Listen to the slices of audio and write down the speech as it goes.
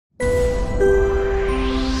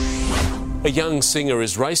A young singer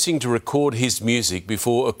is racing to record his music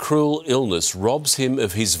before a cruel illness robs him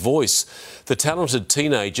of his voice. The talented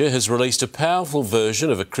teenager has released a powerful version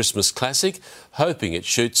of a Christmas classic, hoping it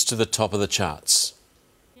shoots to the top of the charts.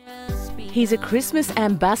 He's a Christmas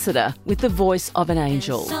ambassador with the voice of an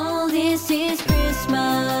angel. So this is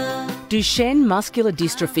Christmas. Duchenne muscular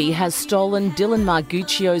dystrophy has stolen Dylan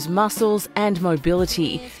Marguccio's muscles and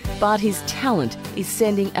mobility, but his talent is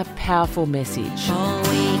sending a powerful message.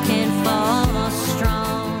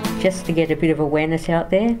 Just to get a bit of awareness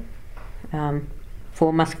out there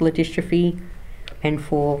for muscular dystrophy and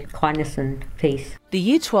for kindness and peace. The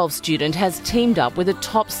Year 12 student has teamed up with a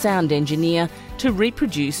top sound engineer to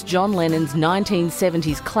reproduce John Lennon's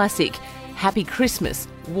 1970s classic, Happy Christmas,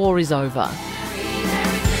 War is Over.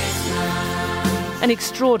 An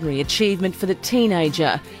extraordinary achievement for the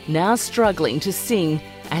teenager, now struggling to sing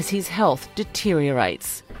as his health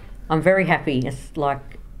deteriorates. I'm very happy. It's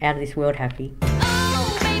like out of this world happy.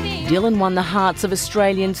 Dylan won the hearts of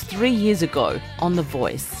Australians 3 years ago on The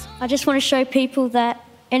Voice. I just want to show people that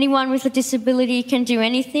anyone with a disability can do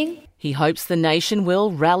anything. He hopes the nation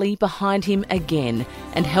will rally behind him again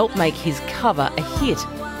and help make his cover a hit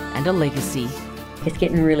and a legacy. It's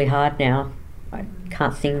getting really hard now. I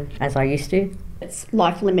can't sing as I used to. It's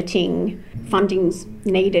life-limiting. Funding's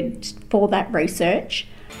needed for that research.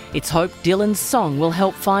 It's hoped Dylan's song will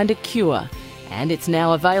help find a cure, and it's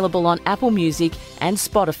now available on Apple Music and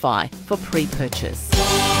Spotify for pre-purchase.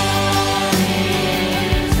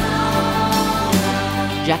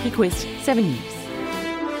 Jackie Quist, 7 News.